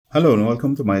Hello and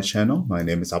welcome to my channel. My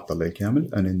name is Abdullah Kamil,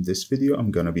 and in this video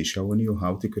I'm going to be showing you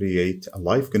how to create a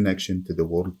live connection to the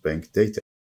WorldBank data.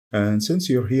 And since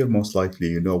you're here, most likely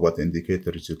you know what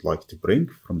indicators you'd like to bring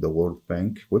from the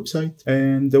WorldBank website.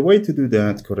 And the way to do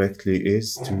that correctly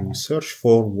is to search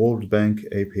for WorldBank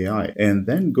API and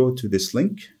then go to this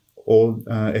link, all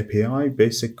API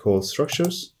basic call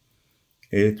structures.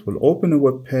 It will open a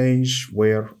web page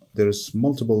where there's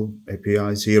multiple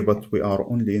APIs here, but we are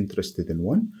only interested in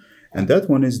one. And that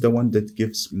one is the one that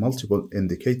gives multiple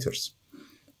indicators.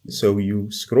 So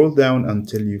you scroll down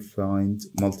until you find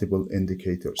multiple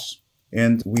indicators.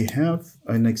 And we have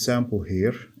an example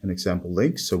here, an example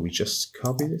link. So we just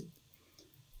copied it.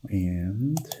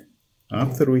 And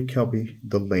after we copy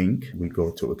the link, we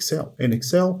go to Excel. In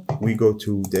Excel, we go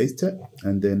to data.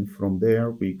 And then from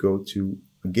there, we go to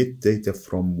get data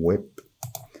from web.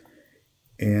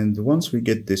 And once we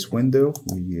get this window,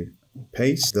 we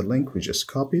paste the link we just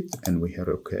copied and we hit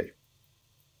OK.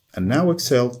 And now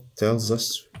Excel tells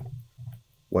us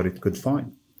what it could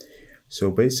find. So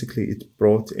basically it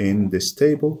brought in this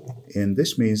table, and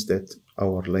this means that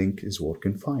our link is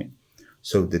working fine.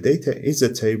 So the data is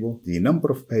a table. The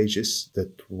number of pages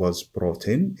that was brought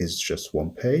in is just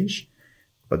one page,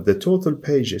 but the total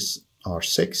pages are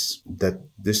 6 that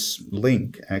this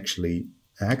link actually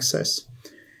access.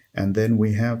 And then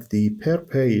we have the per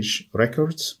page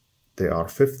records. They are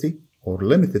 50 or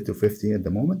limited to 50 at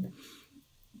the moment.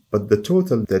 But the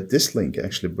total that this link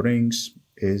actually brings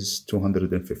is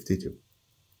 252.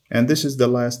 And this is the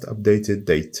last updated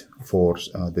date for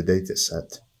the data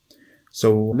set.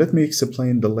 So let me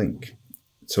explain the link.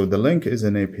 So the link is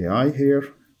an API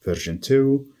here, version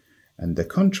 2, and the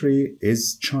country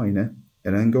is China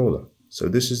and Angola. So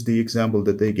this is the example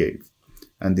that they gave.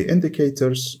 And the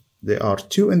indicators, there are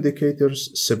 2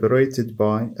 indicators separated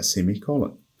by a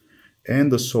semicolon.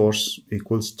 And the source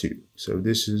equals 2. So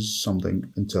this is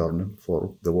something internal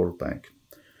for the WorldBank.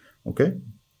 Okay.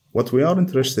 What we are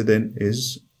interested in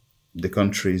is the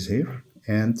countries here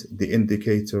and the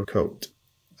indicator code.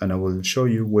 And I will show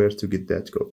you where to get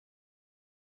that code.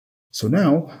 So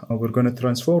now we're going to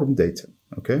transform data.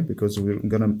 Okay. Because we're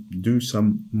going to do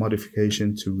some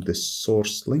modification to the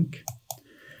source link.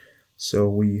 So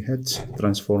we hit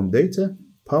transform data.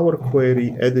 Power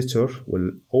Query Editor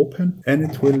will open and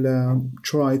it will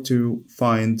try to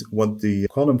find what the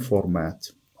column format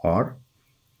are.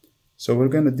 So we're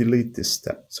going to delete this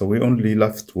step. So we only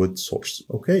left with source.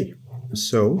 Okay.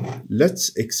 So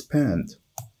let's expand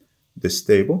this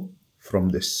table from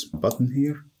this button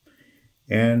here.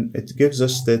 And it gives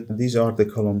us that these are the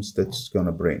columns that's going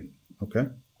to bring. Okay.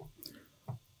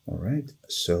 All right.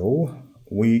 So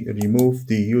we remove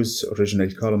the use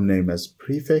original column name as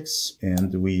prefix,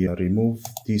 and we remove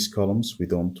these columns. We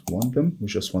don't want them. We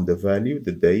just want the value,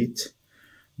 the date,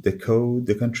 the code,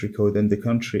 the country code, and the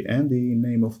country, and the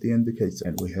name of the indicator.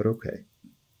 And we hit OK.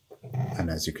 And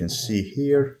as you can see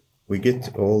here, we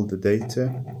get all the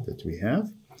data that we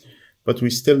have, but we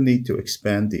still need to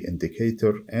expand the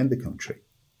indicator and the country.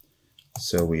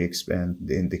 So we expand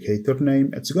the indicator name.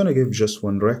 It's going to give just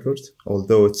one record,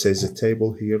 although it says a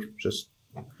table here, just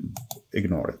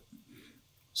ignore it.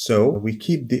 So we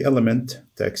keep the element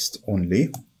text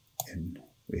only and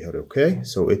we hit OK.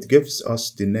 So it gives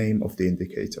us the name of the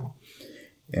indicator.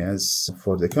 As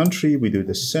for the country, we do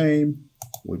the same.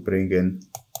 We bring in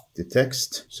the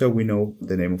text so we know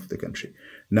the name of the country.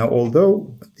 Now,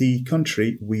 although the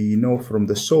country, we know from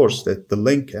the source that the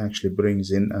link actually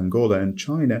brings in Angola and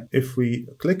China, if we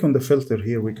click on the filter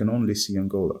here, we can only see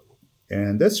Angola.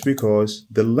 And that's because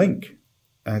the link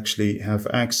actually have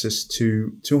access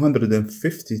to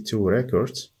 252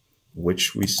 records,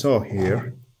 which we saw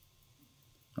here,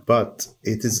 but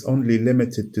it is only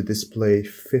limited to display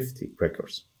 50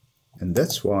 records. And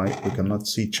that's why we cannot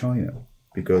see China,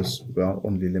 because we are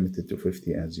only limited to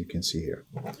 50, as you can see here.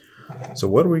 So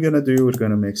what we're going to do, we're going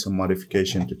to make some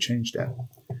modification to change that.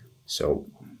 So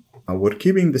we're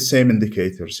keeping the same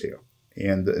indicators here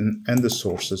and the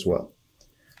source as well.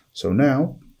 So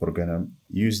now we're going to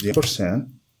use the %,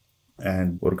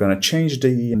 and we're going to change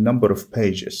the number of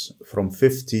pages from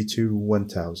 50 to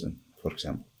 1000, for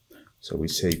example. So we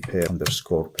say per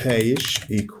underscore page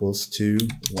equals to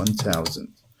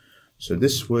 1000. So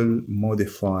this will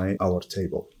modify our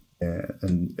table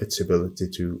and its ability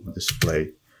to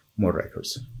display more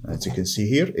records. As you can see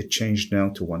here, it changed now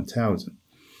to 1000.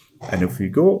 And if we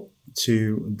go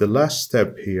to the last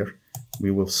step here,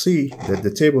 we will see that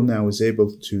the table now is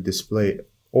able to display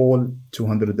all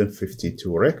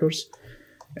 252 records.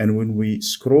 And when we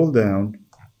scroll down,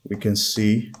 we can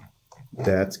see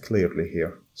that clearly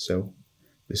here. So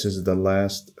This is the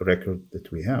last record that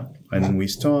we have. And we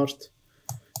start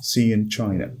seeing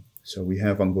China. So we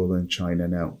have Angola and China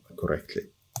now correctly.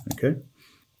 Okay.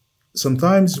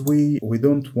 Sometimes we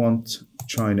don't want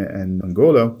China and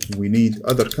Angola. We need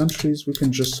other countries. We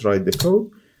can just write the code.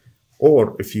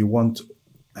 Or if you want to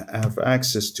have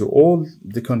access to all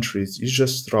the countries, you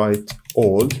just write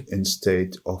all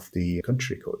instead of the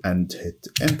country code and hit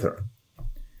enter.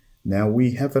 Now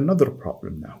we have another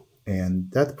problem now. And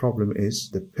that problem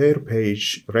is the per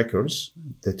page records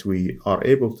that we are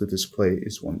able to display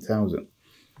is 1000.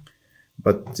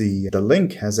 But the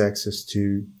link has access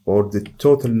to, or the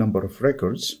total number of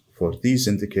records for these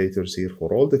indicators here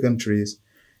for all the countries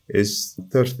is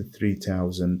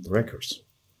 33,000 records.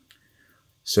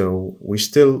 So we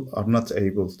still are not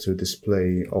able to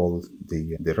display all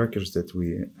the records that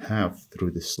we have through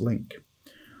this link.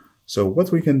 So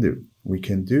what we can do? We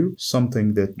can do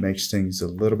something that makes things a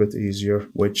little bit easier,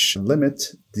 which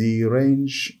limit the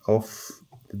range of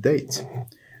the date.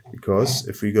 Because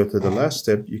if we go to the last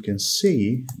step, you can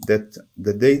see that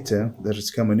the data that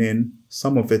is coming in,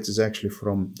 some of it is actually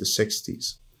from the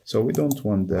 60s. So we don't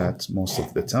want that most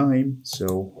of the time.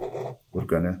 So we're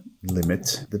going to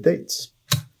limit the dates.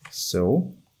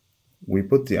 So we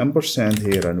put the ampersand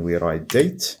here and we write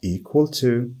date equal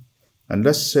to, and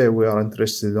let's say we are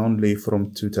interested only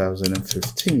from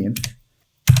 2015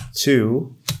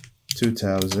 to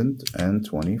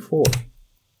 2024.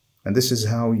 And this is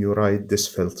how you write this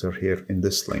filter here in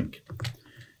this link.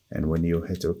 And when you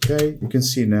hit OK, you can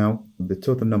see now the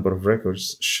total number of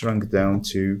records shrunk down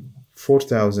to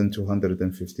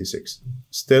 4,256.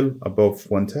 Still above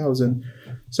 1,000.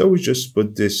 So we just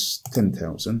put this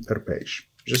 10,000 per page,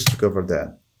 just to cover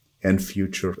that, and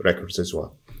future records as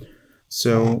well.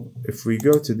 So if we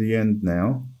go to the end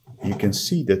now, you can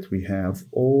see that we have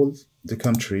all the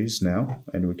countries now,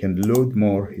 and we can load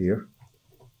more here.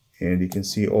 And you can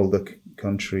see all the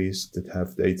countries that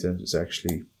have data is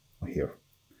actually here.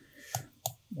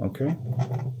 Okay,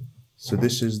 so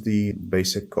this is the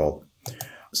basic call.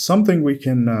 Something we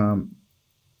can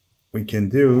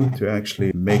do to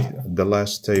actually make the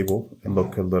last table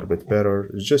look a little bit better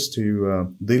is just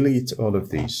to delete all of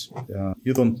these.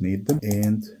 You don't need them,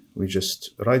 and we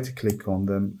just right-click on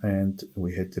them and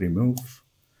we hit remove.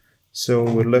 So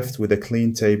we're left with a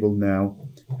clean table now,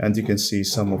 and you can see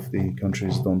some of the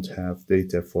countries don't have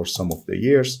data for some of the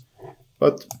years,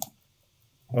 but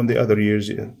on the other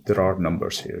years there are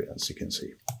numbers here, as you can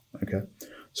see. Okay,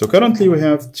 so currently we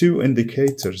have two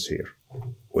indicators here,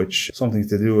 which something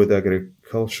to do with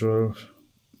agricultural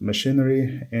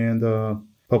machinery and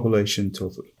population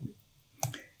total.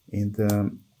 And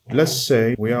let's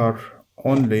say we are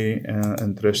only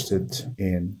interested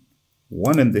in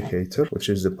one indicator, which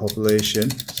is the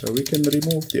population. So we can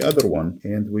remove the other one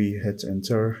and we hit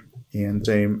enter, and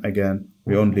same again,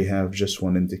 we only have just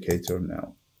one indicator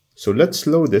now. So let's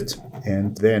load it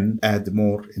and then add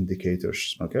more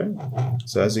indicators. Okay,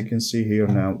 so as you can see here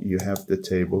now, you have the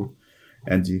table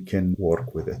and you can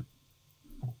work with it.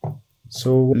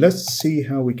 So let's see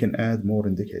how we can add more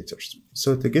indicators.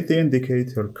 So to get the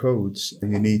indicator codes,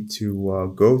 you need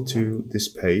to go to this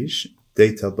page,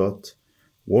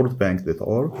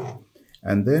 data.worldbank.org,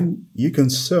 and then you can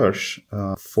search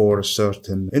for a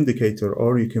certain indicator,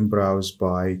 or you can browse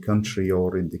by country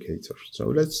or indicator. So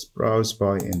let's browse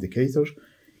by indicator,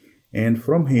 and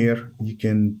from here you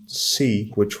can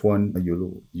see which one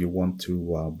you want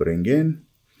to bring in.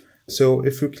 So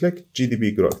if you click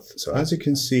GDP growth, so as you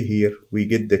can see here, we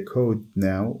get the code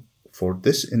now for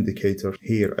this indicator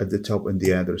here at the top in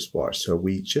the address bar. So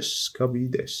we just copy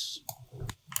this.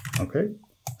 Okay,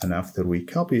 and after we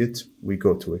copy it, we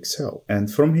go to Excel, and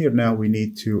from here now we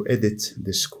need to edit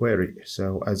this query.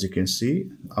 So as you can see,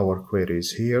 our query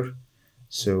is here.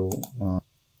 So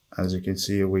as you can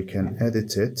see, we can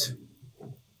edit it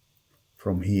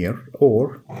from here,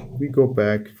 or we go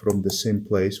back from the same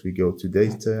place. We go to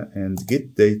data and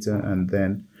get data, and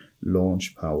then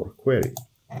launch Power Query.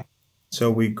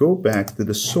 So we go back to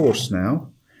the source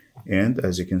now, and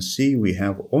as you can see, we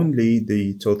have only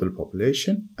the total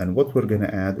population. And what we're going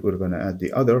to add, we're going to add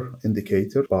the other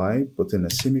indicator by putting a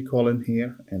semicolon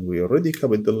here, and we already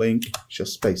copied the link,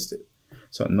 just paste it.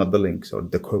 So not the link, so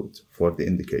the code for the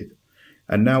indicator.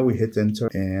 And now we hit enter,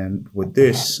 and with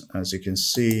this, as you can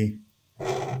see,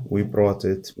 we brought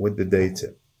it with the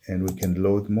data, and we can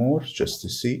load more just to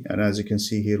see. And as you can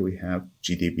see here, we have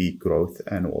GDP growth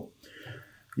annual.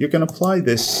 You can apply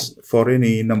this for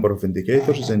any number of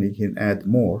indicators, and you can add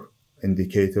more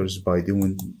indicators by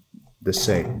doing the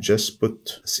same. Just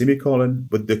put a semicolon,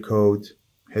 put the code,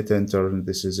 hit enter, and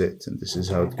this is it. And this is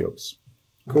how it goes.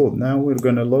 Cool, now we're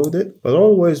gonna load it, but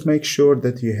always make sure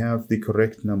that you have the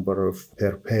correct number of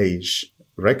per page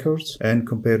records and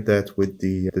compare that with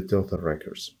the total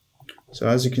records. So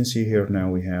as you can see here, now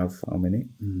we have how many?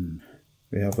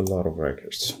 We have a lot of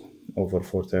records, over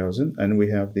 4,000, and we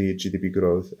have the GDP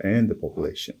growth and the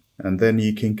population. And then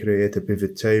you can create a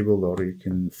pivot table, or you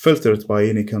can filter it by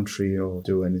any country or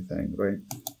do anything, right?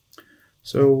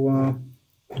 So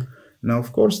now,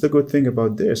 of course, the good thing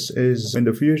about this is in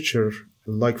the future,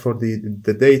 like for the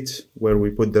date where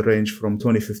we put the range from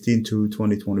 2015 to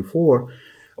 2024,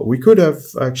 we could have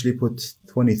actually put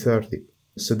 2030,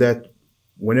 so that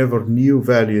whenever new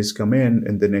values come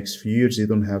in the next few years, you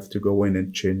don't have to go in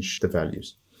and change the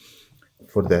values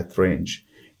for that range.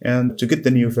 And to get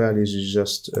the new values, you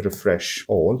just refresh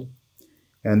all,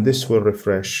 and this will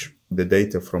refresh the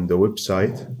data from the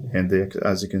website. And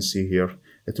as you can see here,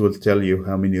 it will tell you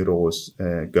how many rows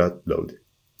got loaded.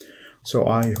 So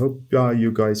I hope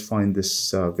you guys find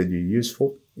this video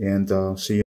useful, and see you.